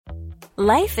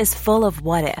Life is full of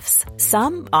what-ifs.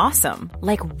 Some awesome,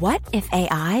 like what if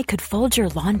AI could fold your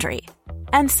laundry?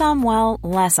 And some, well,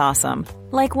 less awesome,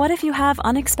 like what if you have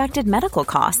unexpected medical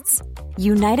costs?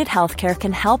 United Healthcare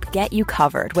can help get you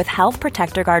covered with Health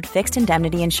Protector Guard fixed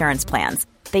indemnity insurance plans.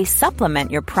 They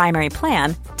supplement your primary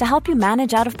plan to help you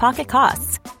manage out-of-pocket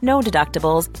costs. No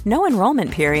deductibles, no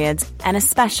enrollment periods, and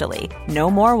especially no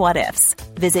more what-ifs.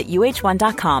 Visit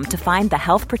uh1.com to find the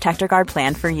Health Protector Guard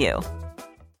plan for you.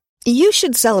 You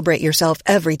should celebrate yourself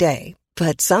every day,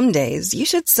 but some days you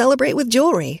should celebrate with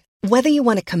jewelry. Whether you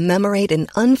want to commemorate an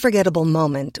unforgettable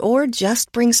moment or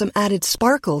just bring some added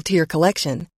sparkle to your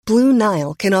collection, Blue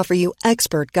Nile can offer you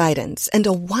expert guidance and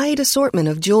a wide assortment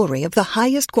of jewelry of the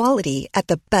highest quality at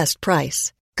the best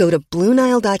price. Go to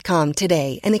BlueNile.com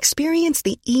today and experience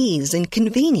the ease and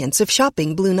convenience of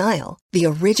shopping Blue Nile, the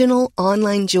original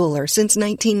online jeweler since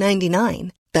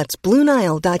 1999. That's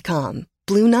BlueNile.com.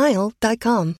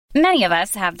 BlueNile.com. Many of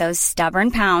us have those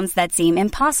stubborn pounds that seem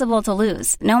impossible to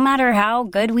lose, no matter how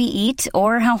good we eat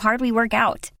or how hard we work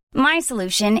out. My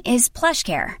solution is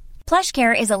PlushCare.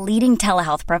 PlushCare is a leading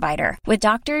telehealth provider with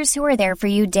doctors who are there for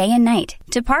you day and night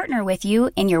to partner with you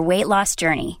in your weight loss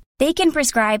journey. They can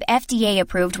prescribe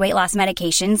FDA-approved weight loss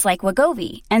medications like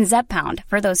Wegovy and Zepbound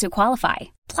for those who qualify.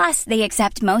 Plus, they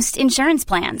accept most insurance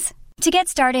plans. To get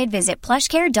started, visit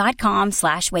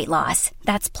plushcare.com/weightloss.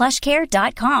 That's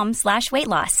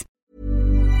plushcare.com/weightloss.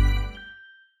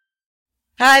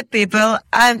 Hi people,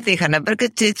 I'm Tihana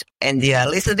Brkljacic and you are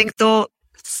listening to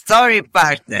Story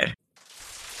Partner.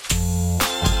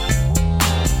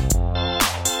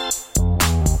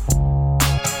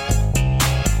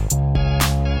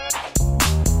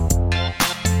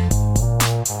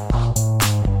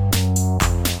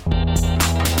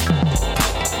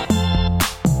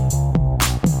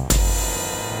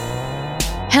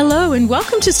 Hello and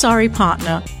welcome to Sorry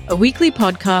Partner, a weekly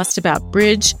podcast about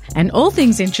bridge and all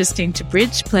things interesting to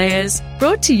bridge players,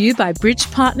 brought to you by bridge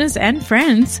partners and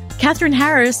friends, Catherine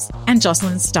Harris and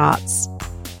Jocelyn Starts.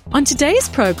 On today's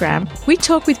program, we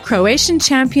talk with Croatian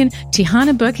champion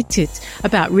Tihana Brkljacic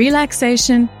about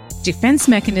relaxation, defense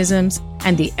mechanisms,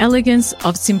 and the elegance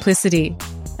of simplicity,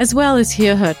 as well as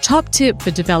hear her top tip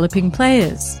for developing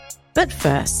players. But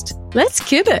first, let's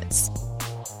kibitz.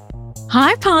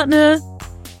 Hi, partner.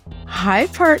 Hi,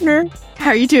 partner.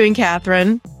 How are you doing,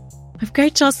 Catherine? I'm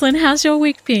great, Jocelyn. How's your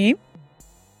week been?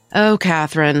 Oh,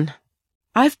 Catherine,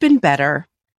 I've been better.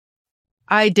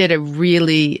 I did a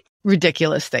really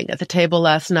ridiculous thing at the table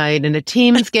last night in a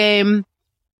Teams game,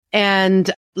 and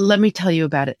let me tell you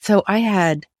about it. So I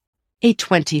had a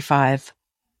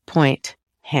 25-point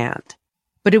hand,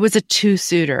 but it was a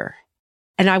two-suitor,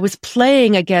 and I was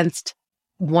playing against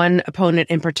one opponent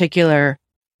in particular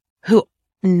who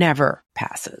never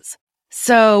passes.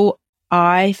 So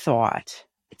I thought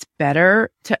it's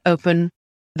better to open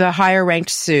the higher ranked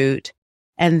suit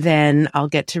and then I'll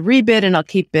get to rebid and I'll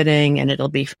keep bidding and it'll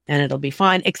be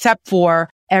fine, except for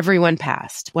everyone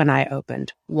passed when I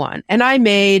opened one. And I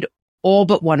made all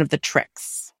but one of the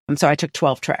tricks. So I took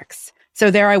 12 tricks.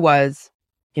 So there I was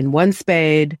in one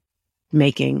spade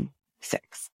making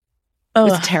 6. It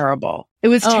was terrible. It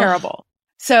was terrible.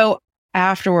 So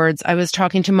afterwards, I was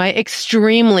talking to my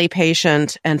extremely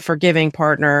patient and forgiving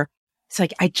partner. It's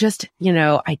like, I just,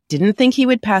 I didn't think he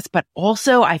would pass, but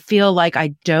also I feel like I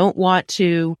don't want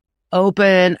to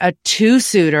open a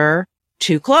two-suitor,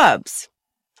 2 clubs.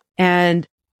 And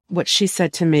what she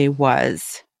said to me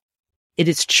was, it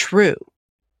is true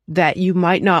that you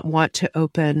might not want to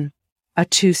open a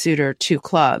two-suitor, 2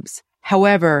 clubs.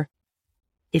 However,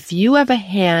 if you have a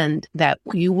hand that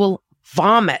you will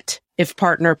vomit if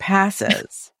partner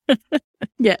passes,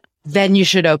 yeah, then you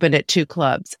should open it 2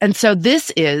 clubs. And so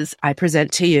this is, I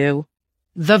present to you,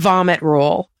 the vomit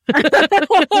rule.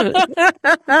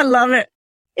 I love it.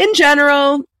 In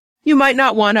general, you might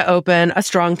not want to open a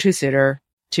strong two-suitor,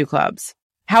 2 clubs.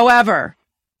 However,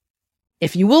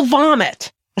 if you will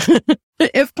vomit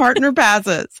if partner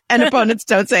passes and opponents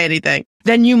don't say anything,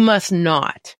 then you must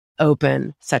not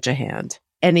open such a hand,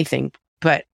 anything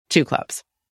but 2 clubs.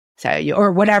 So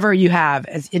or whatever you have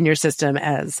as in your system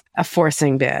as a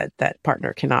forcing bid that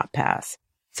partner cannot pass.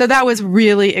 So that was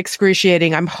really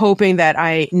excruciating. I'm hoping that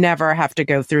I never have to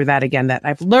go through that again, that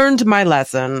I've learned my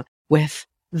lesson with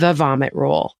the vomit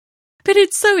rule. But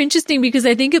it's so interesting because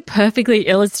I think it perfectly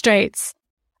illustrates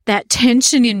that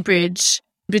tension in bridge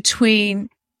between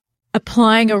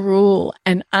applying a rule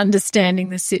and understanding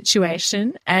the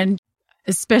situation, and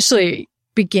especially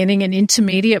beginning and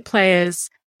intermediate players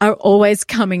are always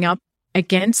coming up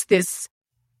against this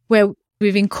where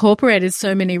we've incorporated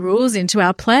so many rules into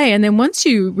our play. And then once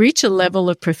you reach a level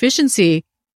of proficiency,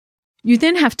 you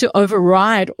then have to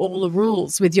override all the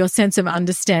rules with your sense of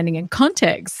understanding and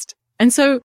context. And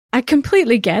so I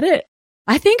completely get it.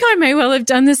 I think I may well have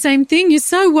done the same thing. You're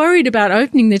so worried about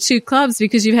opening the 2 clubs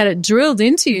because you've had it drilled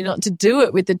into you not to do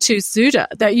it with the 2 suitor,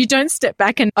 that you don't step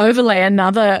back and overlay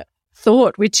another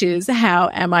thought, which is, how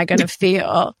am I going to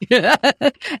feel?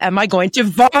 Am I going to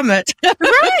vomit?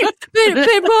 Right.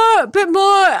 But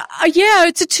more, yeah,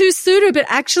 it's a 2 suitor, but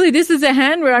actually this is a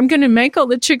hand where I'm going to make all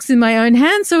the tricks in my own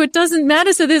hand. So it doesn't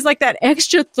matter. So there's like that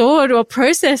extra thought or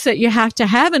process that you have to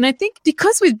have. And I think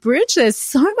because with bridge, there's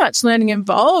so much learning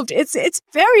involved. It's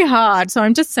very hard. So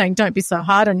I'm just saying, don't be so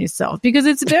hard on yourself, because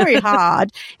it's very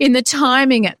hard in the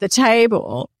timing at the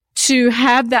table to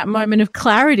have that moment of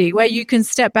clarity where you can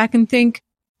step back and think,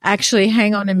 actually,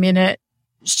 hang on a minute.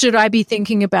 Should I be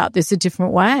thinking about this a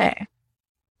different way?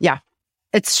 Yeah,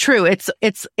 it's true. It's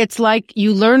like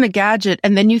you learn a gadget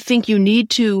and then you think you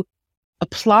need to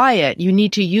apply it. You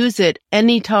need to use it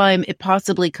anytime it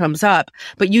possibly comes up,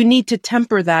 but you need to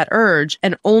temper that urge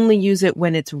and only use it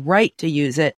when it's right to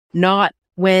use it, not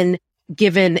when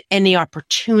given any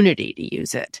opportunity to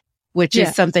use it. Which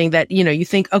is something that, you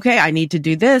think, okay, I need to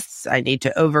do this. I need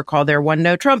to overcall their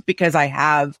 1-no Trump because I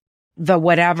have the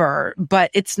whatever, but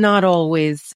it's not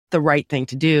always the right thing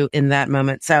to do in that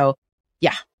moment. So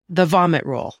yeah, the vomit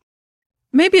rule.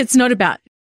 Maybe it's not about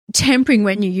tempering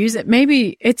when you use it.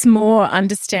 Maybe it's more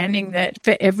understanding that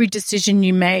for every decision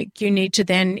you make, you need to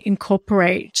then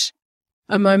incorporate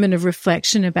a moment of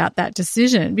reflection about that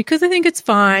decision, because I think it's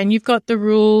fine. You've got the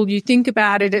rule, you think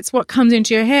about it, it's what comes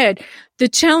into your head. The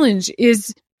challenge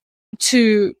is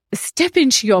to step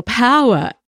into your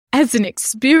power as an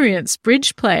experienced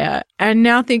bridge player and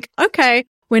now think, okay,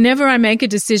 whenever I make a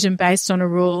decision based on a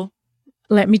rule,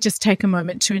 let me just take a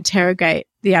moment to interrogate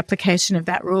the application of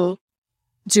that rule.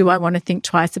 Do I want to think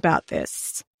twice about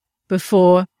this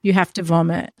before you have to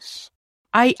vomit?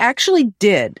 I actually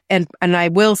did. And I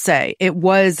will say it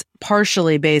was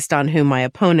partially based on who my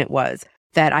opponent was,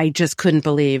 that I just couldn't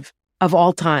believe, of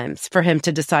all times, for him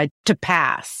to decide to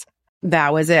pass.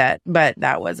 That was it. But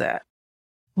that was it.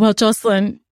 Well,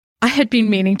 Jocelyn, I had been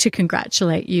meaning to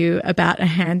congratulate you about a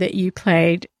hand that you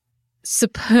played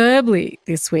superbly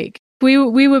this week. We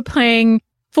were playing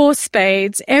 4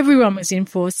 spades. Everyone was in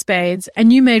 4 spades,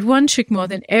 and you made one trick more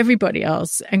than everybody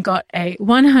else and got a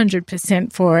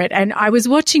 100% for it. And I was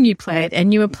watching you play it,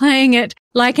 and you were playing it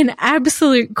like an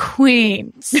absolute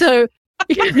queen. So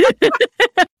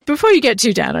before you get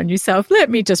too down on yourself, let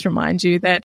me just remind you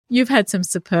that you've had some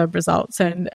superb results.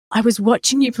 And I was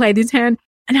watching you play this hand,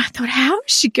 and I thought, how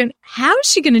is she going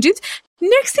to do this?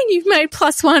 Next thing you've made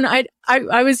 +1,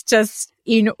 I was just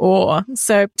in awe.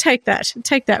 So take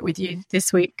that with you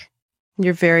this week.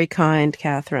 You're very kind,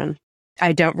 Catherine.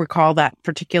 I don't recall that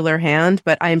particular hand,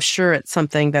 but I'm sure it's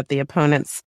something that the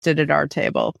opponents did at our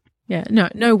table. Yeah,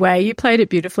 no way. You played it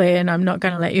beautifully, and I'm not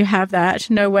going to let you have that.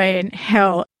 No way in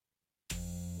hell.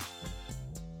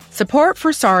 Support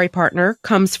for Sorry Partner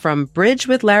comes from Bridge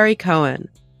with Larry Cohen,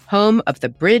 home of the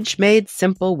Bridge Made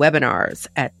Simple webinars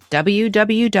at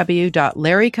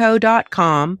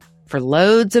www.larryco.com for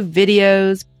loads of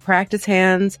videos, practice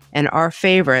hands, and our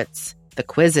favorites, the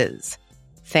quizzes.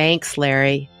 Thanks,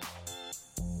 Larry.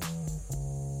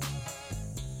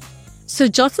 So,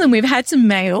 Jocelyn, we've had some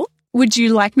mail. Would you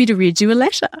like me to read you a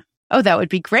letter? Oh, that would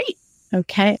be great.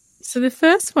 Okay. So the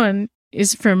first one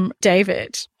is from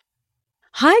David.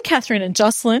 Hi, Catherine and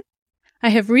Jocelyn. I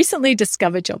have recently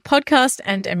discovered your podcast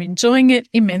and am enjoying it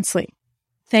immensely.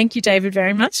 Thank you, David,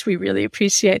 very much. We really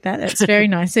appreciate that. That's very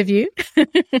nice of you.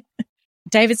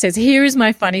 David says, here is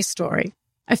my funny story.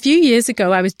 A few years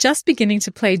ago, I was just beginning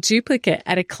to play duplicate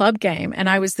at a club game, and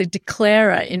I was the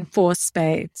declarer in 4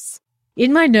 spades.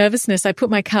 In my nervousness, I put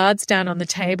my cards down on the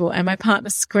table, and my partner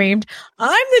screamed,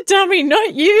 I'm the dummy,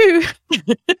 not you.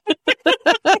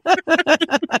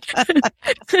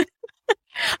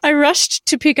 I rushed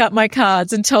to pick up my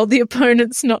cards and told the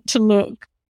opponents not to look.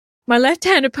 My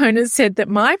left-hand opponent said that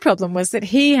my problem was that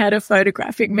he had a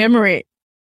photographic memory.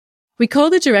 We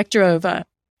called the director over.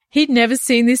 He'd never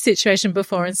seen this situation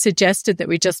before and suggested that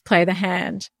we just play the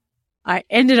hand. I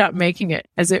ended up making it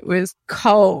as it was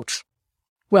cold.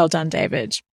 Well done,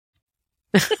 David.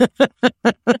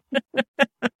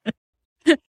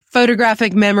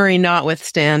 Photographic memory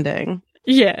notwithstanding.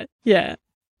 Yeah.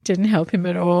 Didn't help him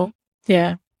at all.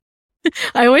 Yeah.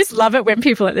 I always love it when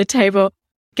people at the table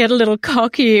get a little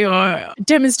cocky or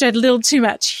demonstrate a little too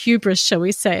much hubris, shall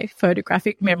we say,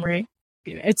 photographic memory.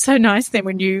 It's so nice then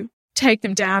when you take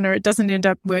them down or it doesn't end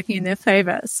up working in their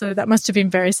favor. So that must have been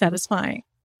very satisfying.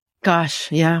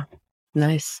 Gosh, yeah.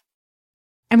 Nice.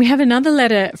 And we have another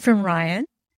letter from Ryan.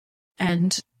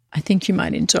 And I think you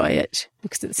might enjoy it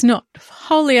because it's not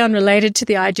wholly unrelated to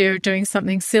the idea of doing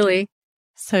something silly.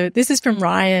 So this is from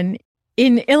Ryan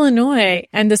in Illinois,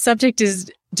 and the subject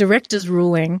is director's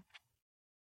ruling.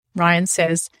 Ryan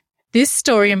says, this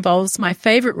story involves my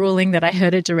favorite ruling that I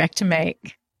heard a director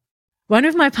make. One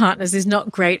of my partners is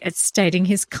not great at stating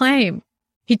his claim.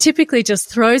 He typically just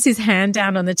throws his hand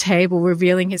down on the table,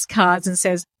 revealing his cards, and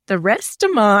says, the rest are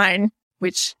mine,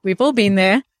 which we've all been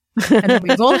there. And then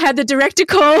we've all had the director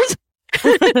called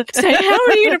saying, how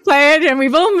are you going to play it? And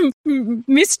we've all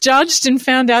misjudged and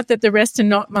found out that the rest are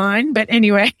not mine. But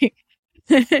anyway,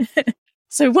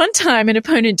 so one time an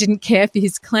opponent didn't care for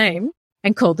his claim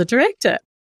and called the director.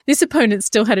 This opponent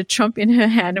still had a trump in her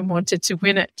hand and wanted to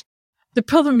win it. The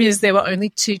problem is there were only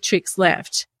 2 tricks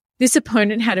left. This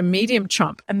opponent had a medium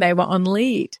trump and they were on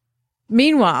lead.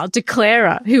 Meanwhile,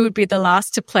 Declarer, who would be the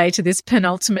last to play to this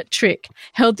penultimate trick,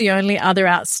 held the only other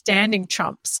outstanding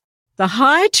trumps, the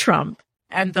high trump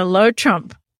and the low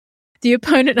trump. The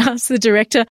opponent asked the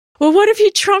director, well, what if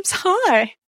he trumps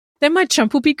high? Then my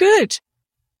trump will be good.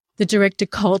 The director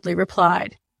coldly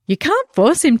replied, you can't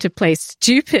force him to play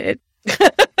stupid.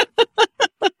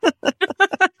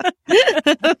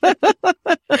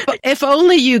 If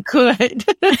only you could.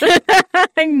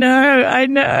 I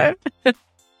know.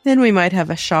 Then we might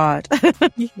have a shot.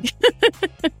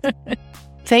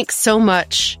 Thanks so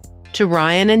much to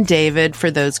Ryan and David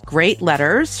for those great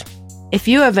letters. If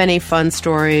you have any fun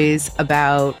stories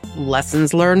about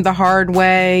lessons learned the hard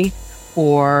way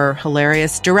or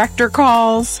hilarious director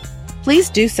calls, please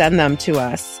do send them to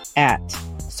us at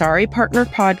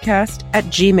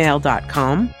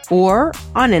sorrypartnerpodcast@gmail.com or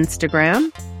on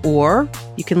Instagram, or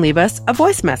you can leave us a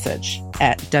voice message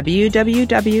at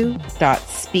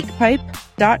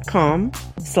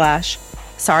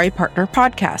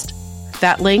www.speakpipe.com/sorrypartnerpodcast.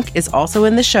 That link is also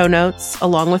in the show notes,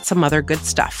 along with some other good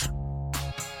stuff.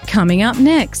 Coming up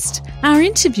next, our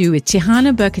interview with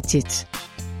Tihana Brkljacic.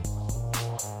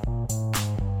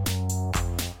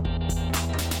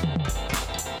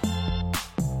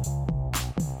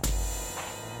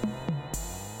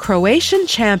 Croatian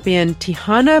champion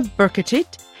Tihana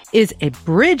Brkljacic is a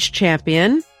bridge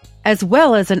champion as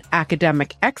well as an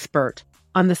academic expert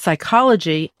on the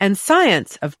psychology and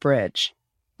science of bridge.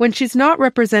 When she's not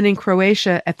representing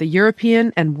Croatia at the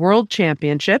European and World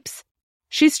Championships,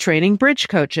 she's training bridge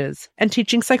coaches and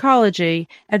teaching psychology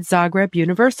at Zagreb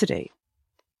University.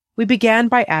 We began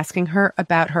by asking her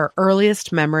about her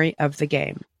earliest memory of the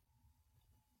game.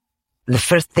 The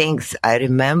first things I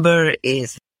remember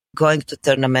is going to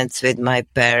tournaments with my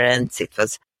parents. It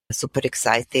was super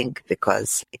exciting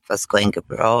because it was going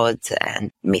abroad and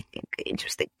meeting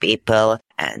interesting people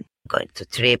and going to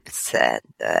trips and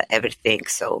everything.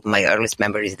 So my earliest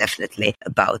memory is definitely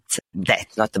about that,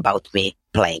 not about me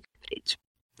playing bridge.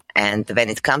 And when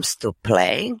it comes to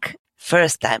playing,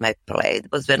 first time I played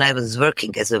was when I was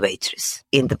working as a waitress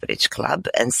in the bridge club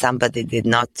and somebody did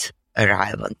not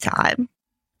arrive on time.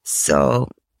 So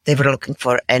they were looking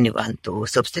for anyone to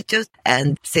substitute.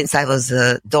 And since I was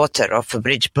a daughter of a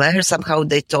bridge player, somehow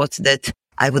they thought that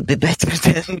I would be better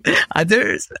than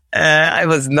others. I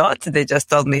was not. They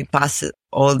just told me pass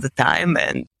all the time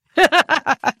and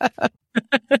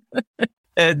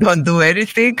don't do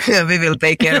anything. We will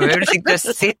take care of everything.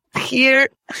 Just sit here.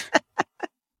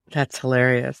 That's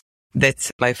hilarious.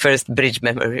 That's my first bridge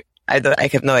memory. I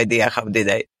have no idea how did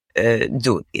I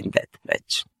do in that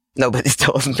match. Nobody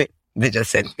told me. They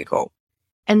just sent me home.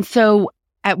 And so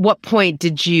at what point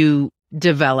did you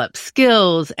develop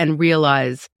skills and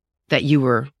realize that you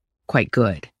were quite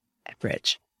good at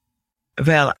bridge?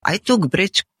 Well, I took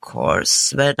bridge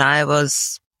course when I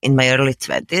was in my early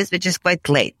 20s, which is quite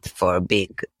late for a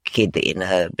big kid in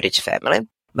a bridge family.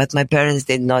 But my parents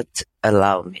did not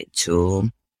allow me to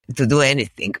do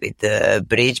anything with the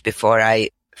bridge before I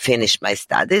finished my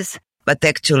studies. But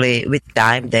actually, with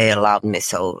time, they allowed me.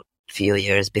 So few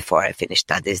years before I finished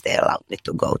studies, they allowed me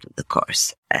to go to the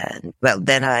course. And well,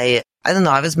 then I don't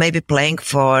know, I was maybe playing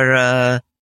for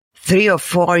 3 or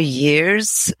 4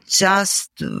 years,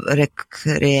 just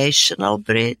recreational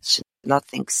bridge,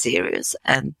 nothing serious.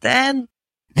 And then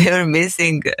they were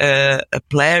missing a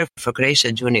player for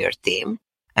Croatia junior team.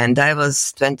 And I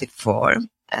was 24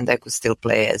 and I could still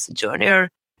play as a junior.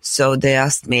 So they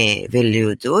asked me, will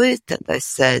you do it? And I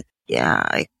said, yeah,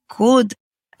 I could.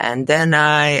 And then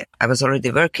I was already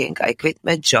working. I quit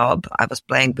my job. I was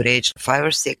playing bridge 5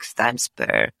 or 6 times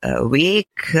per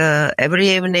week, every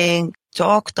evening,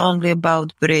 talked only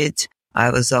about bridge.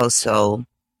 I was also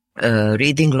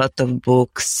reading a lot of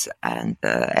books and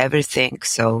everything.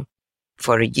 So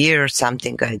for a year or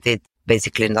something, I did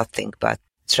basically nothing but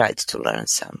tried to learn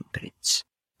some bridge.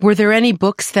 Were there any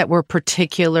books that were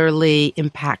particularly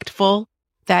impactful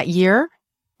that year?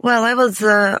 Well, I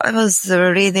was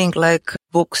reading like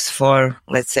books for,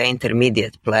 let's say,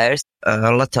 intermediate players,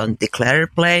 a lot on declare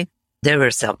play. There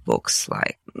were some books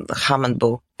like the Hammond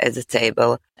book at the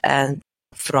table, and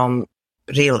from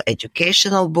real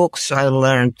educational books, I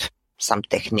learned some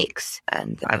techniques,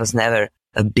 and I was never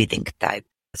a bidding type.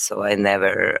 So I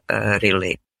never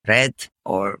really read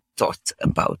or thought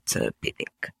about bidding.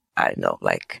 I know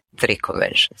like 3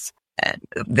 conventions. And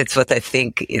that's what I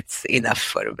think it's enough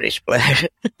for a bridge player.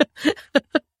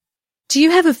 Do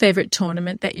you have a favorite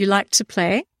tournament that you like to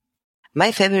play?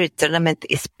 My favorite tournament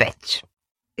is Peć.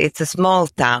 It's a small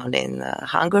town in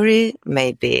Hungary,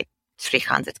 maybe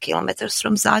 300 kilometers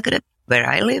from Zagreb, where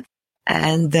I live.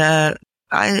 And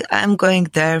I'm going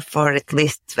there for at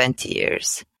least 20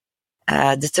 years.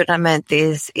 The tournament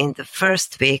is in the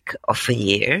first week of a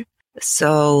year.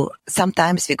 So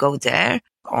sometimes we go there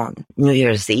on New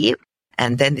Year's Eve,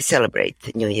 and then we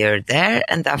celebrate New Year there.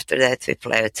 And after that, we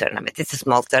play a tournament. It's a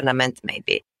small tournament,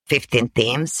 maybe 15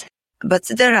 teams. But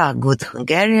there are good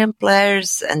Hungarian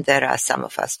players, and there are some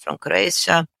of us from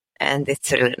Croatia. And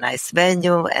it's a really nice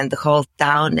venue. And the whole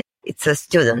town, it's a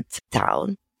student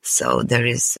town. So there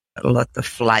is a lot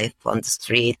of life on the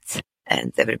streets,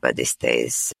 and everybody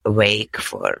stays awake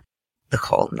for the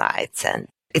whole night. And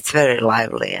it's very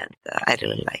lively, and I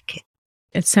really like it.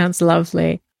 It sounds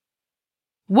lovely.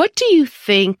 What do you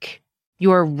think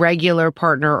your regular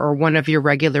partner or one of your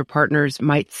regular partners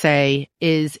might say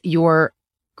is your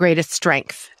greatest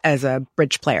strength as a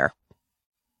bridge player?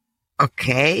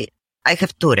 Okay, I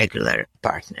have 2 regular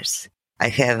partners. I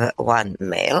have one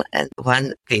male and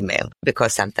one female,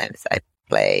 because sometimes I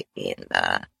play in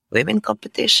women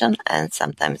competition and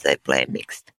sometimes I play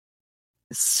mixed.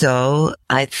 So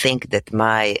I think that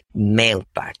my male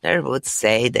partner would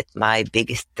say that my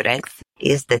biggest strength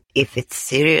is that if it's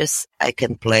serious, I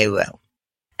can play well.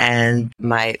 And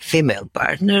my female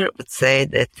partner would say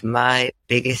that my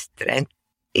biggest strength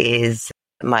is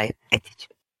my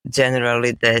attitude.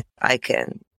 Generally, that I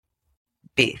can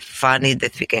be funny,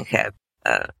 that we can have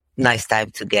a nice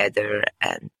time together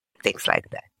and things like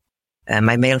that.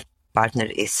 My male partner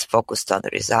is focused on the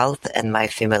result, and my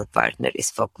female partner is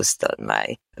focused on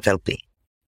my well-being.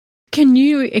 Can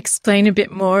you explain a bit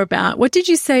more about what did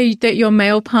you say that your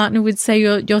male partner would say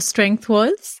your strength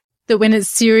was? That when it's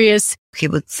serious, he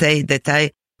would say that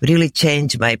I really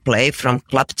change my play from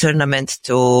club tournament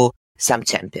to some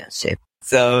championship.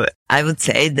 So I would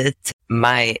say that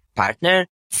my partner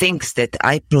thinks that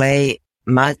I play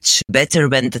much better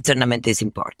when the tournament is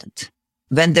important.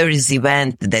 When there is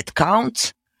event that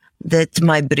counts, that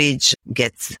my bridge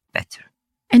gets better.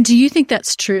 And do you think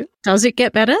that's true? Does it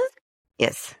get better?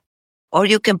 Yes. Or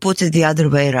you can put it the other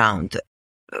way around.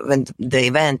 When the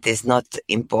event is not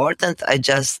important, I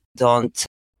just don't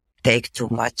take too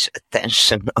much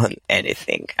attention on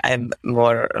anything. I'm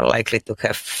more likely to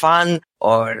have fun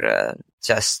or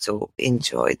just to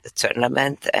enjoy the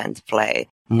tournament and play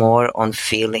more on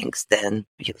feelings than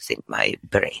using my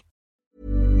brain.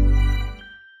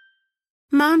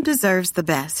 Mom deserves the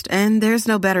best, and there's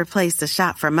no better place to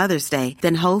shop for Mother's Day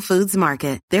than Whole Foods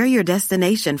Market. They're your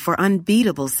destination for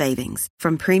unbeatable savings,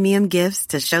 from premium gifts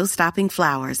to show-stopping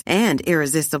flowers and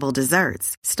irresistible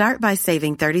desserts. Start by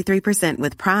saving 33%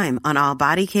 with Prime on all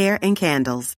body care and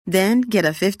candles. Then get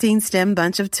a 15-stem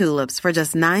bunch of tulips for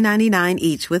just $9.99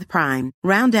 each with Prime.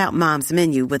 Round out Mom's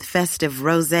menu with festive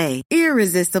rosé,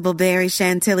 irresistible berry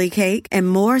chantilly cake, and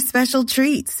more special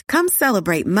treats. Come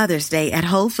celebrate Mother's Day at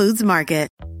Whole Foods Market.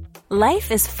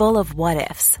 Life is full of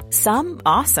what-ifs. Some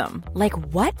awesome, like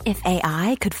what if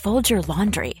AI could fold your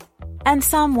laundry? And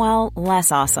some, well,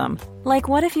 less awesome, like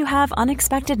what if you have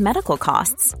unexpected medical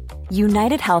costs?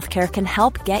 United Healthcare can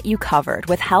help get you covered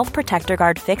with Health Protector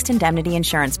Guard fixed indemnity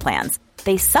insurance plans.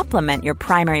 They supplement your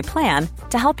primary plan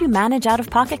to help you manage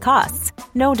out-of-pocket costs.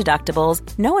 No deductibles,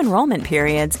 no enrollment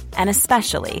periods, and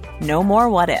especially no more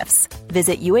what-ifs.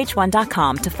 Visit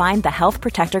uh1.com to find the Health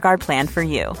Protector Guard plan for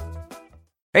you.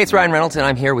 Hey, it's Ryan Reynolds, and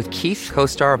I'm here with Keith,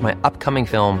 co-star of my upcoming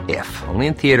film, If, only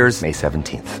in theaters May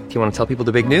 17th. Do you want to tell people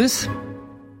the big news?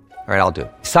 All right, I'll do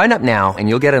it. Sign up now and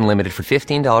you'll get unlimited for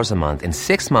 $15 a month and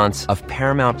 6 months of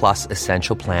Paramount Plus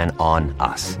Essential Plan on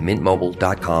us.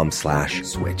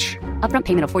 MintMobile.com/switch. Upfront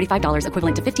payment of $45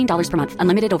 equivalent to $15 per month.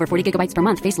 Unlimited over 40 gigabytes per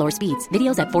month. Face lower speeds.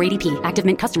 Videos at 480p. Active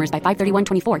Mint customers by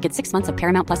 531.24 get 6 months of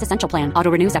Paramount Plus Essential Plan.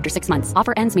 Auto renews after 6 months.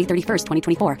 Offer ends May 31st,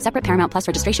 2024. Separate Paramount Plus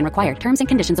registration required. Terms and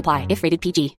conditions apply if rated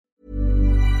PG.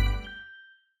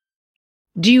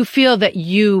 Do you feel that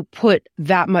you put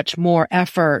that much more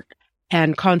effort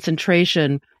and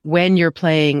concentration when you're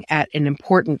playing at an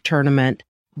important tournament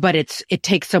but it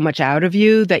takes so much out of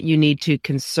you that you need to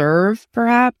conserve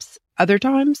perhaps other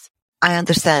times? I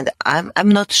understand. I'm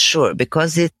not sure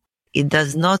because it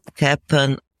does not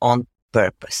happen on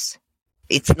purpose.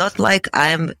 It's not like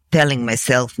I'm telling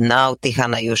myself now,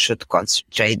 Tihana, you should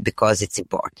concentrate because it's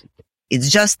important. It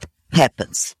just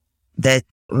happens that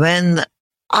when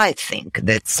I think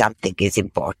that something is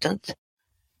important,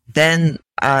 then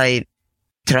I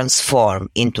transform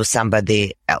into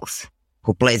somebody else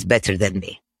who plays better than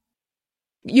me.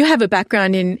 You have a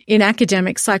background in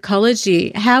academic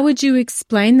psychology. How would you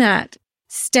explain that,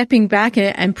 stepping back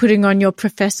and putting on your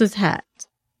professor's hat?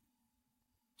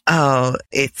 Oh,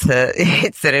 it's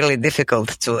really difficult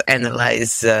to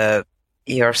analyze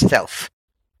yourself.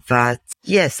 But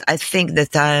yes, I think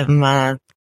that I'm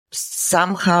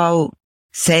somehow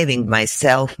saving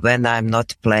myself when I'm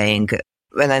not playing,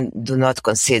 when I do not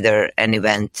consider an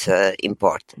event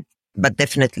important. But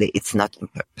definitely it's not on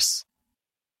purpose.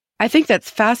 I think that's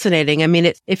fascinating. I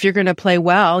mean, if you're going to play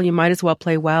well, you might as well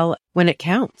play well when it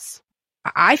counts.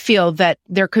 I feel that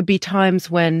there could be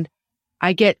times when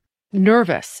I get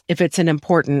nervous if it's an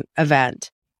important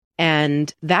event,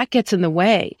 and that gets in the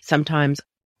way sometimes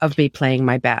of me playing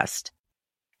my best.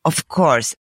 Of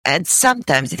course. And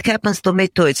sometimes it happens to me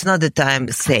too. It's not that I'm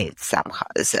saved somehow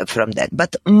from that.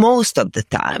 But most of the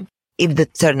time, if the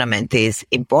tournament is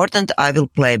important, I will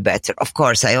play better. Of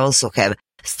course, I also have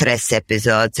stress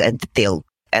episodes and tilt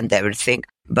and everything.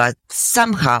 But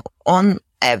somehow, on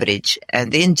average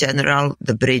and in general,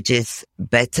 the bridge is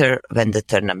better when the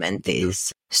tournament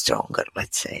is stronger,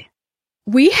 let's say.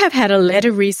 We have had a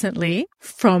letter recently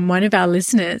from one of our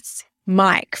listeners,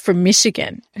 Mike from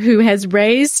Michigan, who has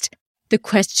raised the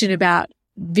question about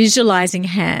visualizing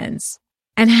hands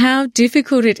and how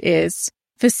difficult it is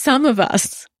for some of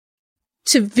us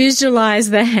to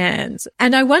visualize the hands.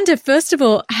 And I wonder, first of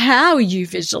all, how you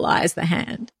visualize the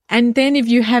hand. And then if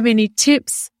you have any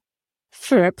tips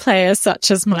for a player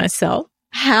such as myself,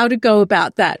 how to go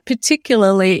about that,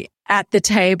 particularly at the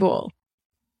table.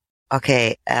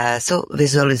 Okay, so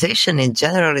visualization in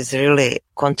general is really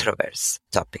controversial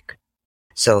topic.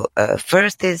 So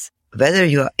first is whether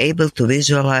you are able to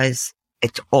visualize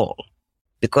at all,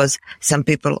 because some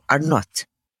people are not.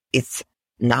 It's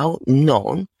now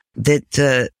known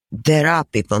that there are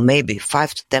people, maybe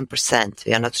 5 to 10%,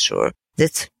 we are not sure,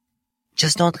 that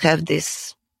just don't have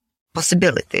this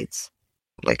possibility. It's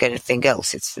like anything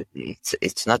else.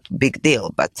 It's not a big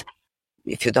deal, but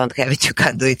if you don't have it, you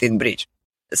can't do it in bridge.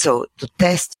 So to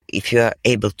test if you are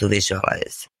able to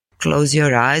visualize, close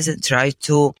your eyes and try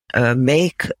to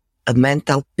make a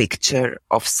mental picture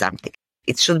of something.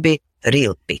 It should be a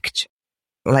real picture.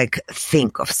 Like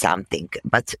think of something,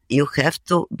 but you have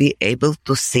to be able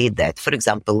to see that. For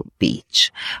example,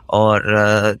 beach or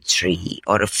a tree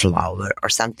or a flower or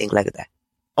something like that.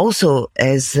 Also,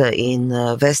 as in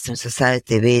Western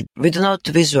society, we do not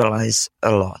visualize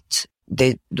a lot.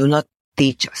 They do not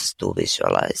teach us to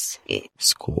visualize in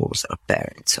schools or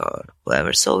parents or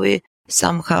whoever. So we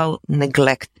somehow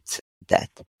neglect that.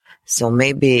 So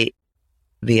maybe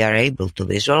we are able to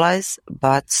visualize,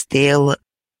 but still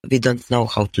we don't know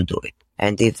how to do it.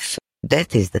 And if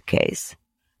that is the case,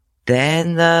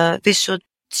 then we should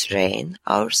train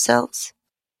ourselves.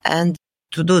 And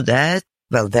to do that,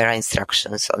 well, there are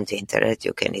instructions on the internet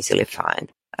you can easily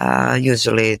find.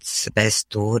 Usually it's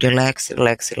best to relax,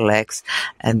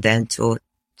 and then to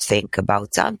think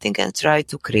about something and try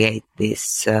to create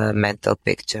this mental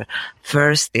picture.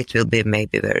 First, it will be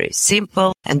maybe very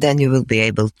simple, and then you will be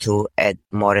able to add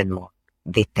more and more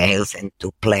details and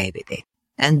to play with it.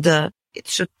 And it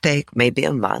should take maybe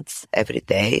a month every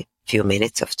day, few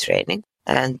minutes of training.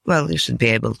 And, well, you should be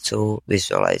able to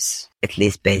visualize at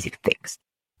least basic things.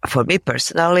 For me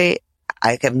personally,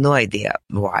 I have no idea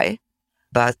why,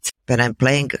 but when I'm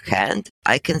playing a hand,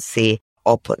 I can see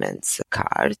opponent's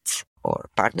cards or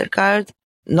partner card,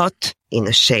 not in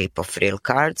a shape of real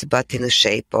cards, but in a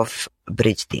shape of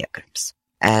bridge diagrams.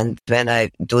 And when I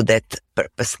do that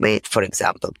purposely, for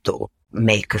example, to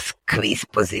make a squeeze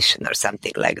position or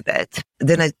something like that,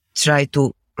 then I try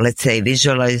to, let's say,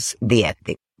 visualize the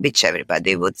ending, which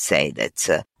everybody would say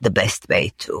that's the best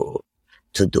way to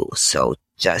do. So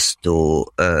just to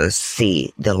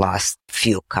see the last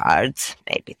few cards,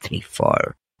 maybe 3,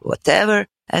 4, whatever,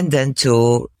 and then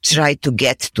to try to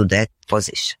get to that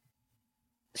position.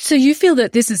 So you feel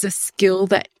that this is a skill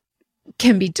that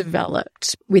can be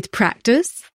developed with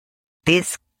practice?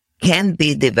 This can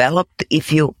be developed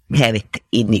if you have it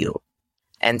in you.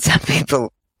 And some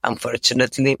people,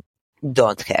 unfortunately,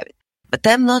 don't have it. But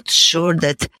I'm not sure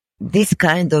that this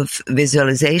kind of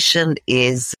visualization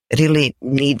is really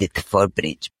needed for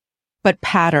bridge. But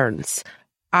patterns,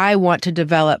 I want to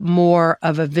develop more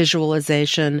of a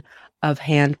visualization of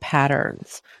hand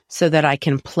patterns so that I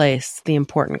can place the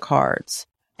important cards.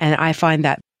 And I find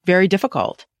that very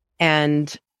difficult.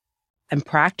 And I'm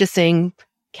practicing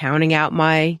counting out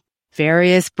my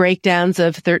various breakdowns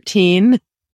of 13,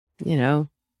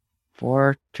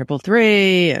 4, 3,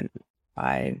 3, and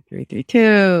 5, 3, 3,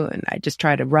 2. And I just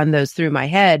try to run those through my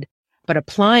head. But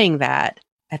applying that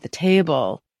at the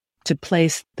table to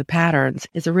place the patterns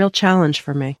is a real challenge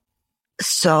for me.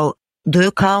 So do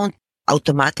you count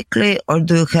automatically or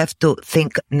do you have to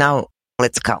think, now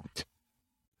let's count?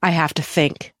 I have to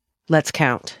think, let's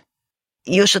count.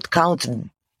 You should count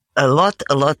a lot,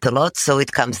 so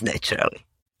it comes naturally.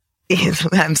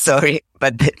 I'm sorry,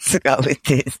 but that's how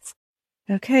it is.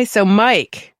 Okay, so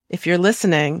Mike, if you're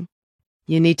listening,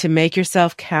 you need to make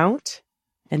yourself count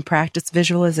and practice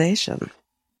visualization.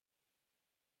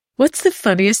 What's the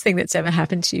funniest thing that's ever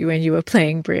happened to you when you were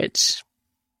playing bridge?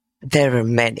 There were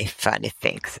many funny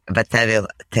things, but I will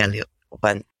tell you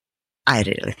one I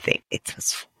really think it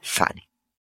was funny.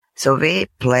 So we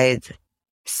played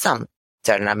some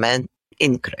tournament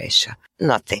in Croatia.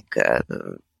 Nothing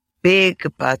big,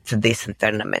 but decent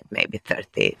tournament, maybe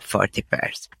 30, 40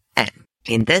 pairs. And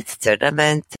in that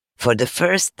tournament, for the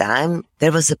first time,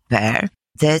 there was a pair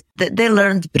that they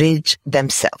learned bridge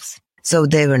themselves. So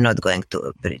they were not going to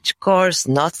a bridge course,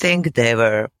 nothing. They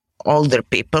were older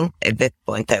people. At that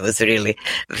point, I was really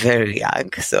very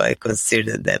young, so I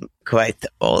considered them quite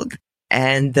old.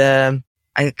 And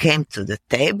I came to the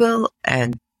table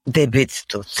and they beat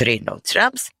to 3 no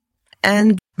trumps.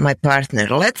 And my partner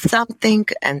led something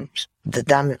and the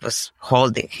dummy was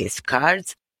holding his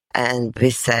cards. And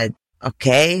we said,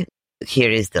 okay,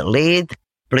 here is the lead.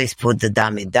 Please put the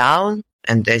dummy down.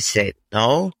 And they said,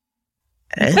 no.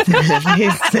 And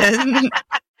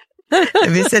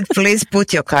we said, please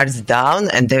put your cards down.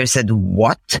 And they said,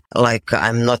 what? Like,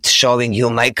 I'm not showing you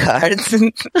my cards.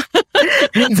 and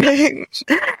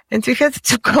we had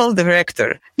to call the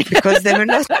rector because they were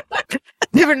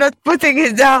not putting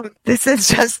it down. They said,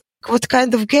 just, what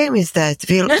kind of game is that?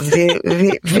 We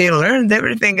learned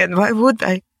everything. And why would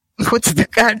I put the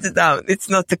cards down? It's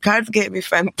not a card game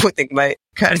if I'm putting my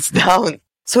cards down.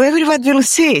 So everyone will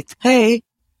see it. Hey.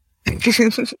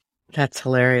 That's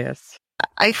hilarious.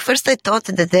 I thought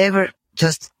that they were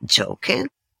just joking.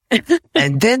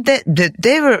 And then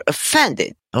they were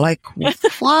offended. Like,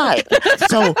 why?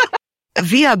 So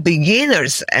we are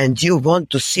beginners and you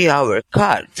want to see our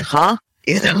cards, huh?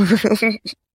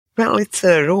 Well, it's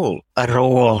a rule.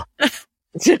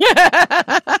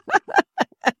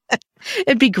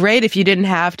 It'd be great if you didn't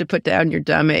have to put down your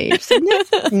dummy.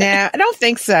 No, I don't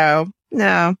think so.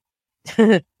 No.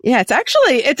 Yeah, it's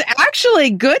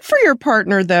actually good for your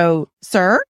partner though,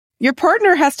 sir. Your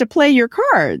partner has to play your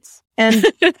cards and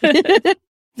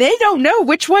they don't know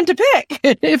which one to pick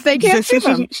if they can't see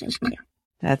them.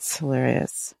 That's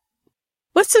hilarious.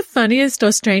 What's the funniest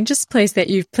or strangest place that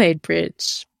you've played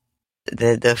bridge?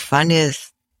 The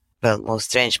funniest, most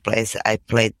strange place I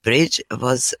played bridge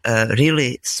was a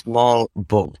really small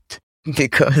boat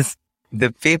because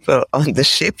the people on the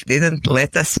ship didn't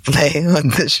let us play on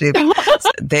the ship. So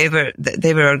they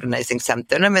were organizing some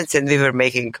tournaments and we were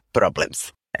making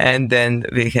problems. And then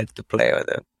we had to play on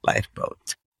a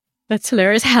lifeboat. That's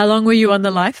hilarious. How long were you on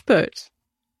the lifeboat?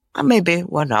 Maybe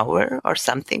 1 hour or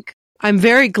something. I'm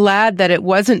very glad that it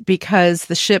wasn't because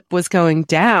the ship was going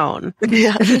down.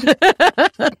 Yeah.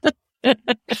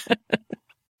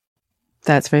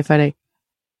 That's very funny.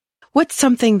 What's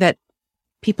something that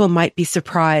people might be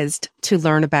surprised to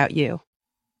learn about you?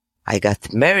 I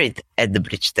got married at the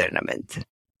bridge tournament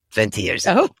 20 years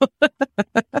ago.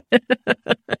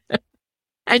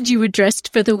 And you were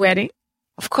dressed for the wedding?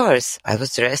 Of course. I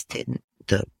was dressed in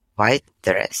the white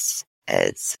dress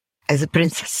as a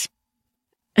princess.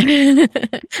 And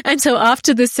so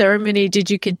after the ceremony,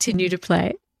 did you continue to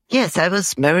play? Yes, I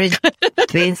was married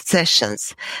between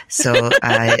sessions. So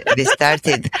we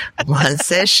started one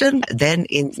session, then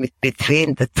in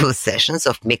between the 2 sessions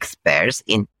of mixed pairs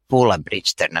in Pula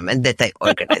Bridge tournament that I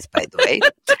organized, by the way.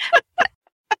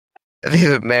 We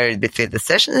were married between the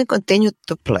sessions and continued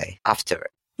to play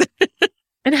afterward.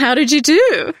 And how did you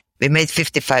do? We made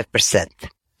 55%.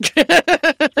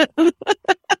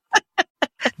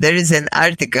 There is an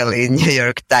article in New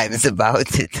York Times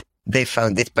about it. They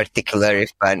found it particularly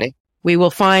funny. We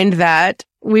will find that.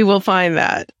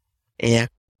 Yeah,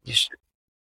 you should.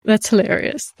 That's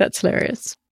hilarious.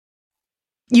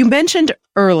 You mentioned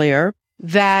earlier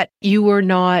that you were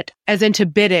not as into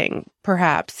bidding,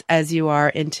 perhaps, as you are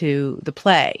into the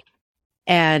play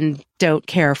and don't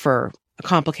care for a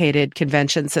complicated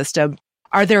convention system.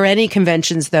 Are there any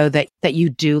conventions, though, that you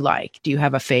do like? Do you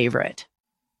have a favorite?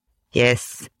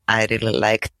 Yes, I really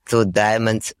like 2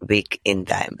 diamonds week in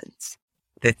diamonds.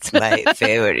 That's my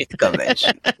favorite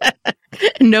convention.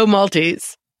 No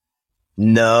multis.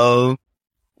 No,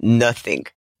 nothing.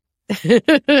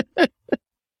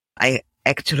 I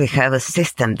actually have a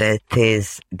system that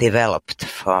is developed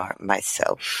for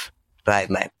myself by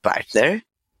my partner,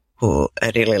 who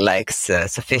really likes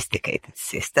sophisticated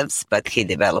systems, but he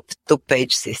developed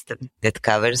 2-page system that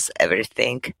covers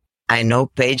everything. I know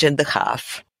page and a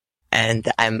half,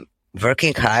 and I'm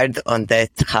working hard on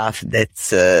that half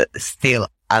that's still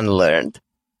unlearned.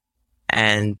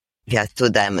 And yeah, 2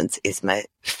 diamonds is my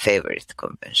favorite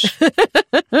convention.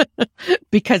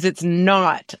 Because it's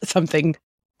not something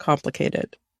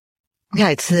complicated. Yeah,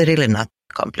 it's really not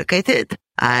complicated.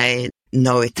 I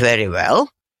know it very well,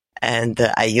 and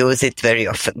I use it very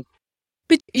often.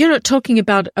 But you're not talking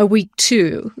about a week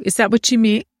 2. Is that what you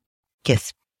mean?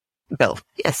 Yes. Well,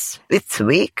 yes, it's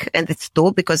week and it's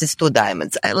 2 because it's 2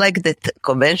 diamonds. I like that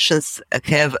conventions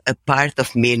have a part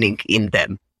of meaning in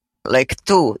them. Like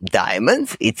 2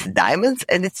 diamonds, it's diamonds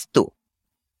and it's 2.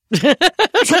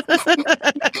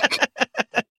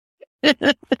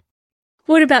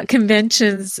 What about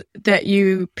conventions that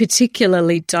you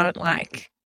particularly don't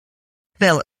like?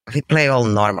 Well, we play all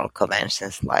normal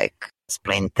conventions like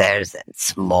splinters and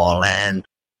small and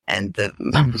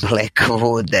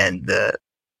blackwood and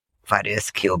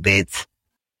various qubits.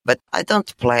 But I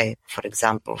don't play, for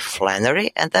example,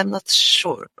 Flannery, and I'm not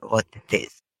sure what it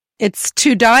is. It's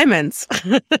 2 diamonds.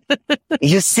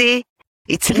 You see,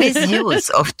 it's misuse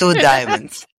of 2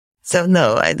 diamonds. So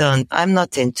no, I'm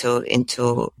not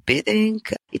into bidding.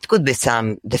 It could be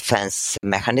some defense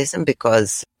mechanism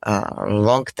because a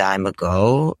long time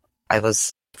ago, I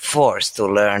was forced to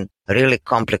learn really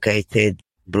complicated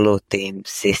blue team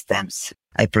systems.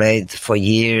 I played for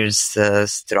years,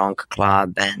 strong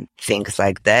club and things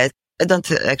like that. I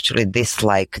don't actually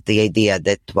dislike the idea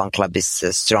that one club is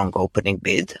a strong opening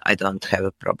bid. I don't have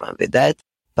a problem with that.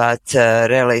 But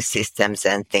relay systems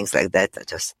and things like that are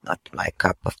just not my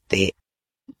cup of tea.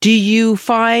 Do you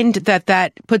find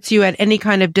that puts you at any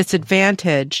kind of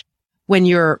disadvantage when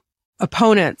your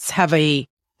opponents have a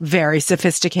very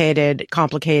sophisticated,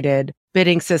 complicated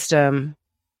bidding system?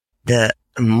 The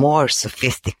more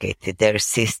sophisticated their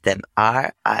system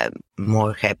are, I'm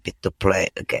more happy to play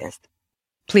against.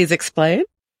 Please explain.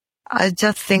 I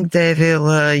just think they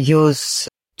will use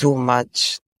too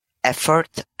much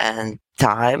effort and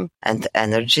time and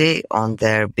energy on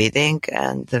their bidding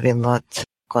and they will not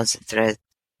concentrate.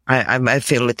 I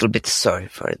feel a little bit sorry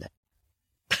for them.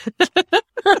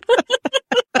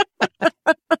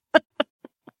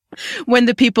 When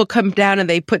the people come down and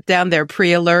they put down their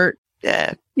pre-alert,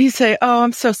 yeah, you say, "Oh,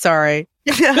 I'm so sorry."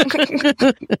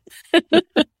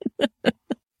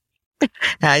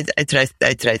 I try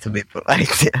to be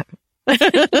polite. Yeah.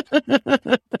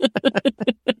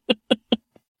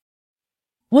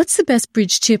 What's the best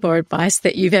bridge tip or advice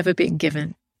that you've ever been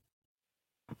given?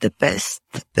 The best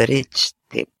bridge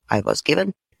tip I was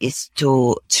given is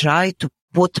to try to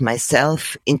put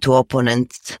myself into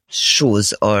opponent's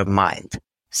shoes or mind.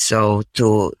 So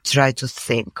to try to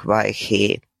think why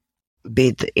he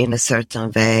bid in a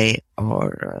certain way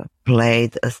or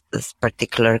played a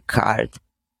particular card.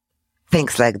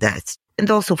 Things like that. And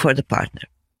also for the partner.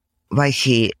 Why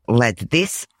he led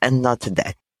this and not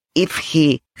that. If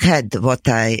he had what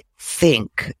I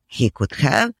think he could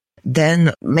have,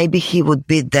 then maybe he would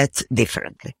bid that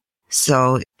differently.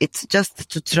 So it's just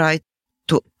to try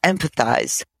to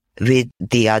empathize with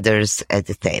the others at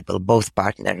the table, both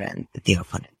partner and the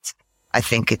opponent. I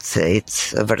think it's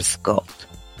worth gold,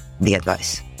 the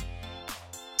advice.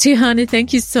 Tihana,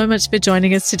 thank you so much for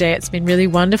joining us today. It's been really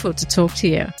wonderful to talk to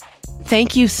you.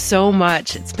 Thank you so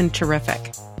much. It's been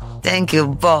terrific. Thank you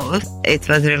both. It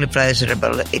was a really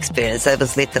pleasurable experience. I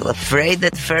was a little afraid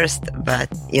at first, but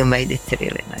you made it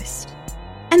really nice.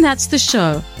 And that's the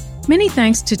show. Many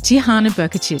thanks to Tihana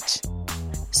Brkljacic.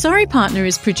 Sorry Partner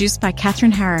is produced by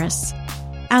Catherine Harris.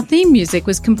 Our theme music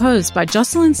was composed by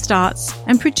Jocelyn Starts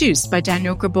and produced by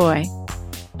Daniel Graboy.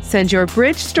 Send your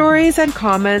bridge stories and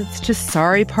comments to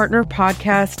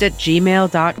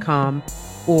sorrypartnerpodcast@gmail.com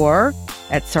or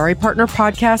at Sorry Partner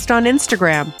Podcast on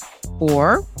Instagram,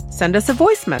 or send us a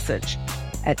voice message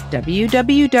at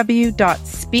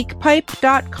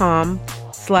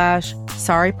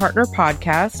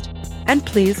www.speakpipe.com/sorrypartnerpodcast, and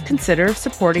please consider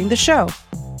supporting the show.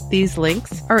 These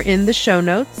links are in the show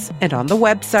notes and on the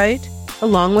website,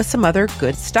 along with some other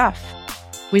good stuff.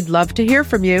 We'd love to hear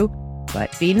from you,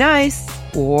 but be nice,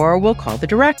 or we'll call the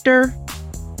director.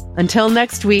 Until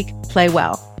next week, play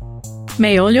well.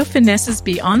 May all your finesses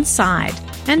be on side.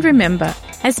 And remember,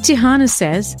 as Tihana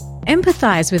says,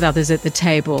 empathize with others at the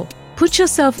table. Put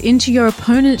yourself into your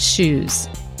opponent's shoes.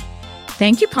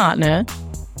 Thank you, partner.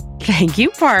 Thank you,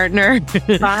 partner.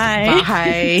 Bye.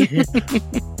 Bye.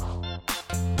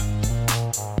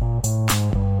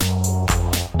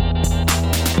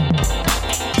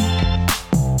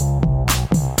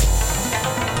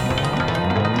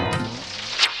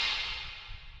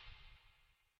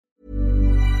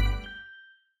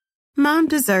 Mom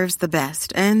deserves the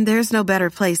best, and there's no better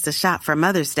place to shop for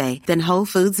Mother's Day than Whole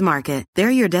Foods Market.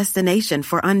 They're your destination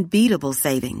for unbeatable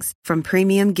savings, from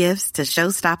premium gifts to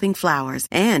show-stopping flowers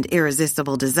and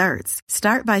irresistible desserts.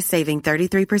 Start by saving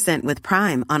 33% with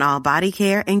Prime on all body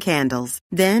care and candles.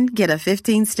 Then get a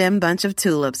 15-stem bunch of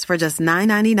tulips for just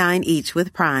 $9.99 each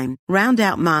with Prime. Round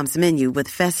out Mom's menu with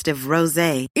festive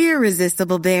rosé,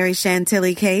 irresistible berry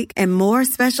chantilly cake, and more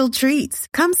special treats.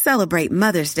 Come celebrate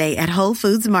Mother's Day at Whole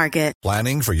Foods Market.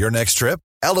 Planning for your next trip?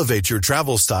 Elevate your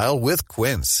travel style with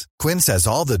Quince. Quince has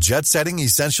all the jet-setting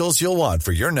essentials you'll want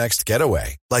for your next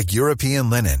getaway, like European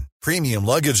linen, premium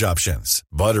luggage options,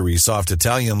 buttery soft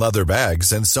Italian leather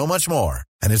bags, and so much more.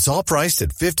 And it's all priced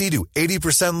at 50 to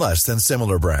 80% less than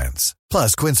similar brands.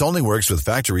 Plus, Quince only works with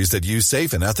factories that use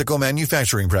safe and ethical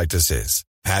manufacturing practices.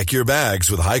 Pack your bags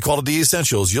with high-quality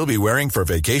essentials you'll be wearing for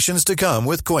vacations to come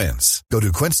with Quince. Go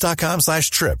to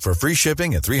quince.com/trip for free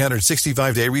shipping and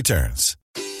 365-day returns.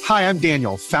 Hi, I'm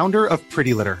Daniel, founder of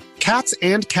Pretty Litter. Cats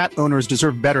and cat owners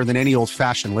deserve better than any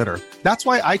old-fashioned litter. That's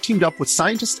why I teamed up with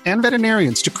scientists and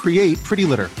veterinarians to create Pretty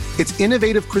Litter. Its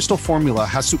innovative crystal formula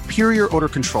has superior odor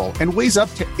control and weighs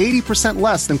up to 80%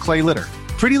 less than clay litter.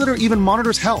 Pretty Litter even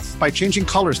monitors health by changing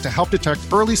colors to help detect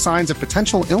early signs of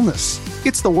potential illness.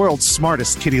 It's the world's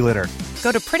smartest kitty litter.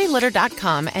 Go to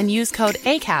prettylitter.com and use code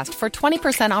ACAST for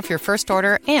 20% off your first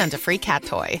order and a free cat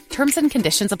toy. Terms and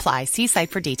conditions apply. See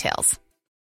site for details.